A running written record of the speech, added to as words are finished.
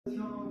小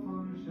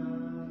房山，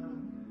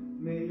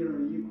每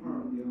人一块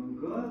饼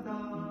疙瘩，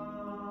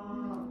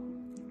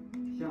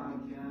夏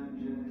天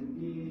真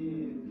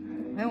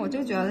的。哎，我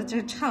就觉得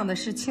这唱的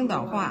是青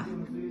岛话，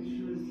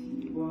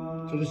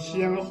这是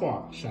西安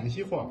话、陕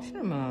西话，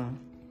是吗？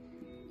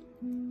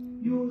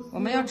我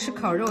们要吃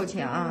烤肉去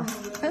啊！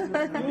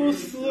有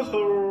时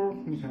候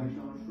你看，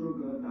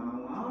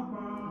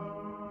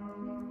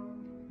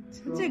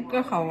这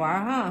歌好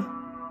玩哈。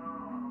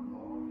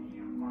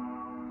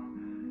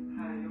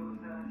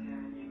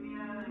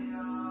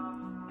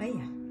哎呀，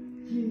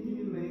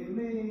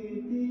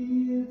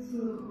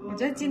我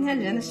觉得今天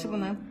人是不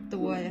能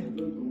多呀。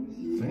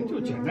咱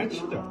就简单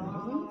吃点，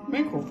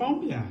门口方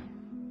便。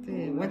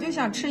对，我就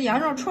想吃羊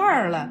肉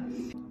串了，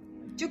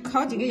就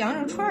烤几个羊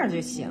肉串就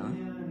行。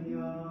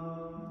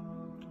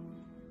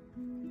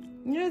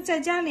你说在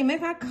家里没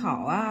法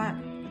烤啊，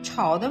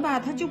炒的吧，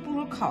它就不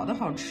如烤的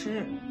好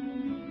吃。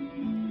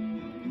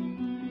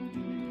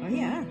哎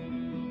呀，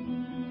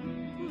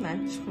这么难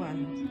穿，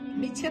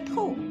没切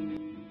透。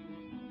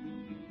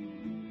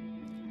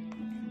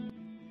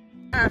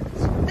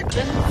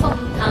春风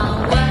它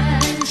吻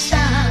上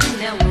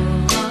了我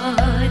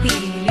的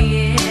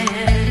脸，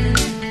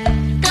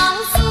告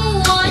诉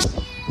我。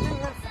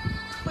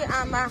会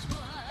按吗？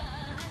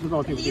不知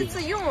道对不对？第一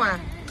次用啊。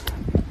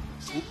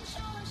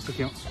不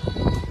行。不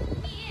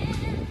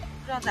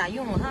知道咋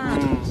用哈。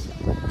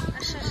那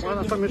试试。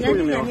研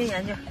究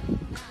研究。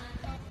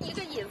一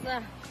个椅子，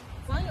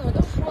网友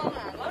都说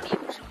了，老李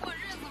不是过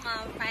日子吗？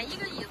买一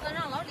个椅子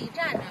让老李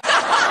站着。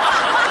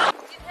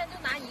今天就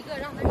拿一个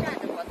让他站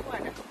着，我坐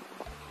着。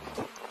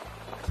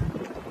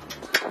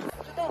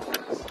知道。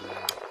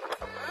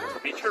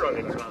没气了，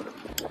这个是吧？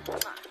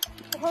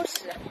不好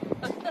使。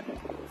不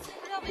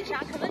知道为啥，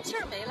可能气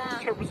儿没了。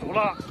气儿不足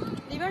了。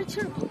里边气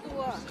儿不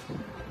多。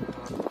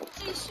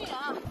继续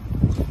啊！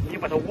你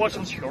把它窝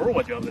成球，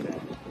我觉得得。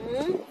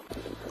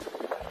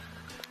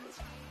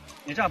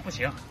你这样不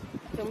行。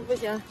怎么不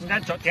行？你得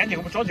找几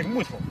个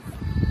木头，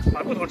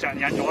把木头粘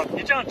着。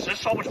你这样纸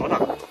烧不着的。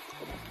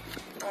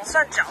我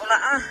算着了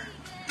啊，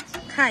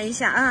看一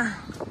下啊。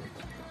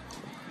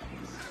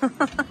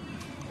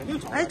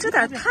哎，这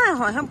点碳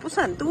好像不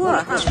算多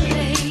哈。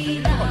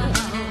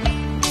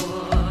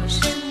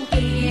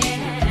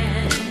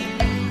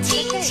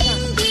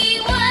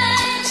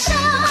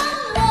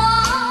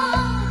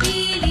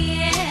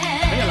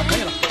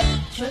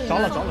着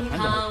了，全着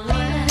了。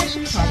这是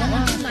烤的吗？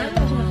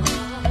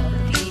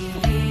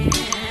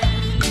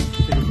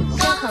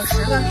烤10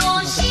个。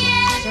行，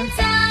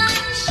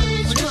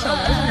我这小炉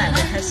子感觉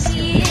还行。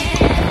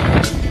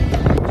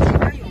里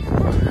边有缝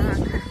啊，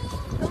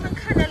都能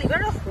看见里边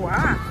的火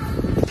啊。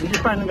你去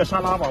拌那个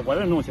沙拉吧，我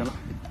这弄行了。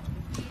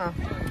啊，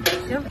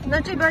行，那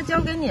这边交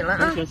给你了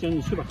啊。行，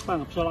你去吧，拌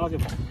个沙拉就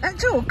好。哎，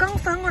这我刚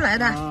翻过来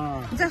的，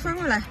你再翻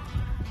过来。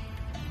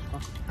好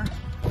啊。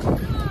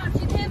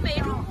今天美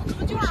中不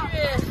足就是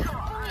风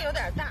有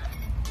点大。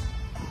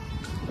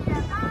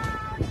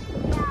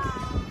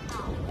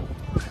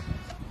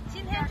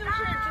今天主要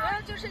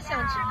就是想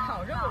吃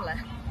烤肉了。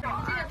这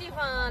个地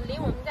方离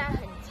我们家很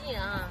近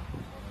啊。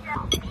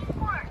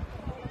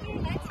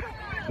来凑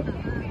热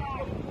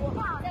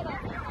闹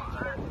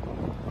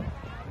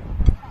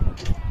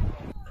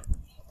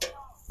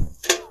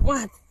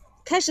哇，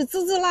开始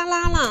滋滋啦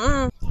啦了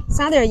啊！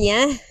撒点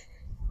盐。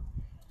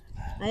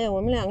哎呀，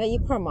我们两个一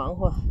块忙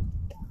活。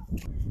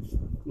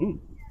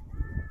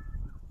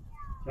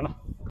行了。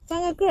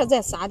翻个个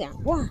再撒点，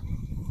哇，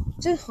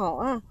真好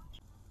啊！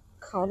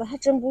烤的还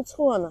真不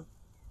错呢。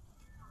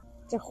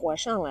这火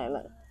上来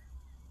了，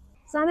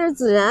撒点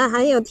孜然。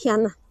哎呦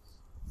天哪，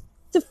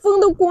这风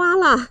都刮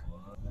了，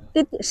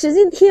得使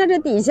劲贴着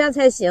底下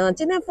才行。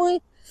今天风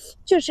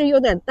确实有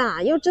点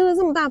大，要知道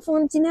这么大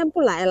风，今天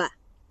不来了。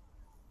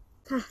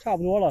看，差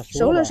不多了，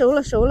熟了。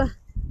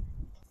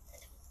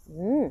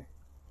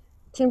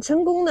挺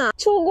成功的，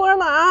出锅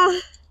了啊！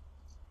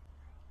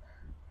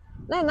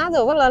来拿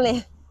走吧，老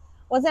李，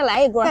我再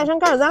来一锅，盖上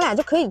盖，咱俩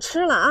就可以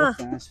吃了啊！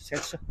先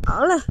吃。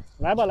好嘞，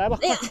来吧。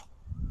哎呀，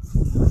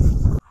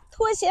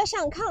拖鞋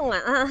上炕了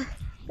啊！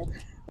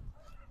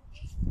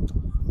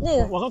那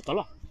个，我喝可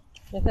乐。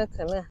你喝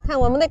可乐，看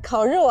我们的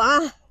烤肉啊！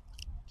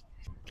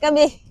干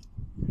杯！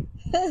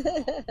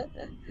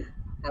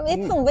还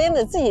没碰杯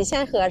呢，自己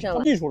先喝上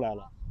了。溢出来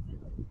了。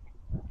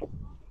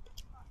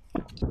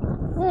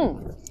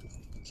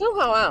挺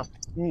好啊。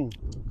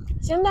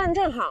咸淡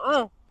正好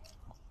啊。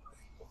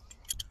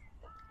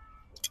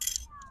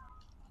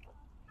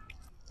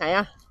咋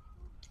样？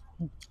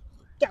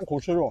大口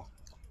吃肉，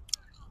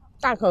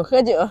大口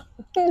喝酒，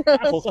大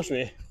口喝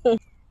水。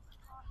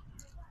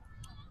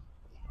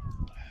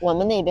我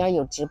们那边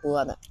有直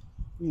播的。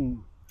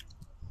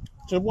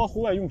直播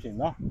户外用品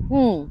的。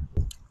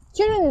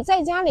其实你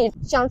在家里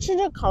想吃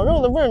这烤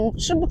肉的味儿，你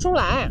吃不出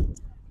来，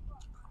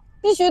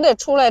必须得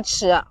出来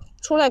吃，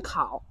出来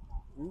烤。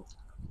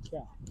这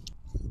样，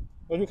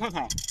我去看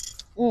看。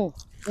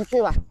你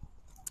去吧。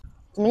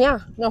怎么样？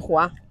那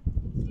火？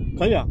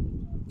可以啊，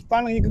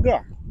翻了一个个。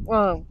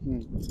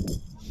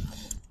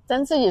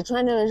咱自己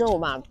穿这个肉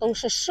吧，都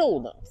是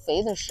瘦的，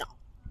肥的少。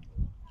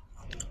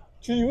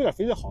其实有点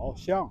肥的好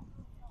香。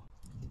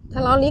他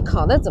老李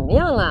烤的怎么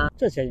样了？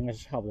这些应该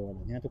是差不多了，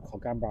你看都烤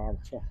干巴了，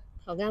是吧？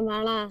烤干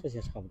巴了。这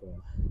些差不多了。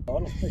好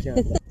了，这些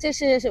这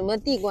是什么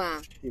地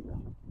瓜？地瓜。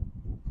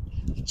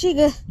这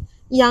个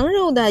羊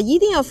肉的一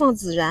定要放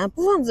孜然，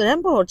不放孜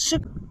然不好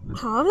吃。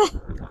好嘞，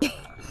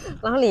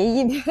老李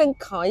一边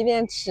烤一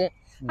边吃，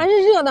还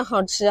是热的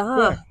好吃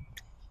哈。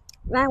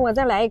来，我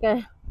再来一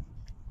根。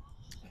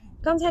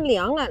刚才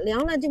凉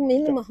了就没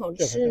那么好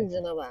吃，你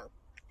知道吧？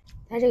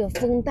它这个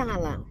风大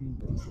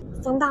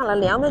了，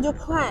凉的就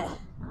快。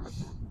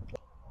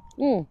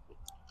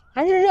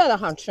还是热的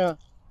好吃，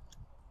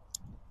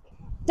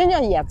真叫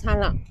野餐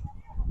了。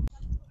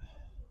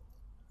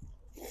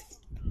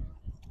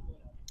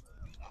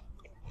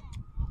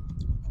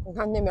你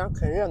看那边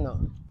可热闹，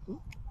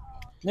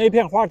那一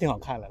片花挺好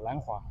看的，兰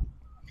花。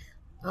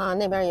啊，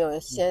那边有一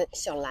些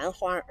小兰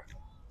花。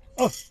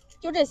哦，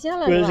就这些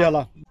了，就这些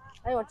了。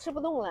哎呦，吃不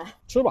动了，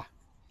吃吧。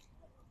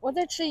我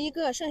再吃一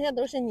个，剩下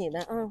都是你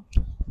的啊。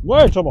我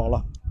也吃饱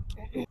了。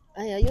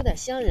哎呀，有点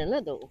香人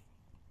了都。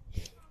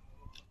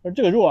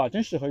这个肉啊，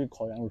真适合于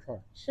烤羊肉串。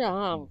是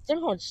啊，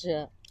真好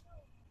吃。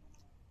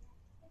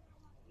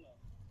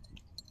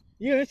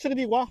一个人吃个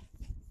地瓜。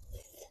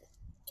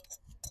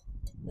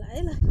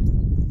来了。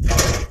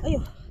哎呦，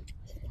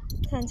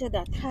看这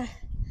点炭，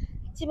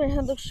基本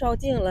上都烧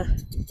尽了。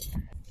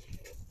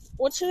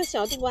我吃个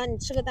小地瓜，你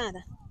吃个大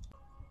的。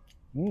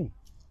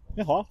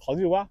真好，好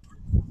地瓜。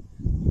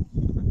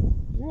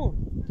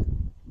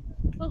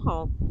真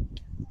好。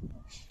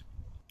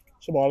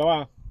吃饱了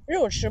吧？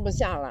肉吃不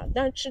下了，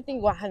但是吃地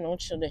瓜还能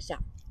吃得下。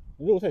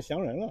肉太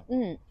香人了。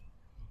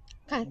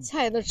看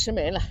菜都吃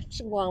没了，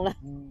吃光了。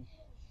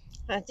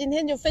今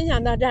天就分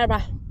享到这儿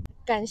吧，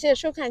感谢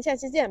收看，下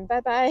期见，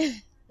拜拜。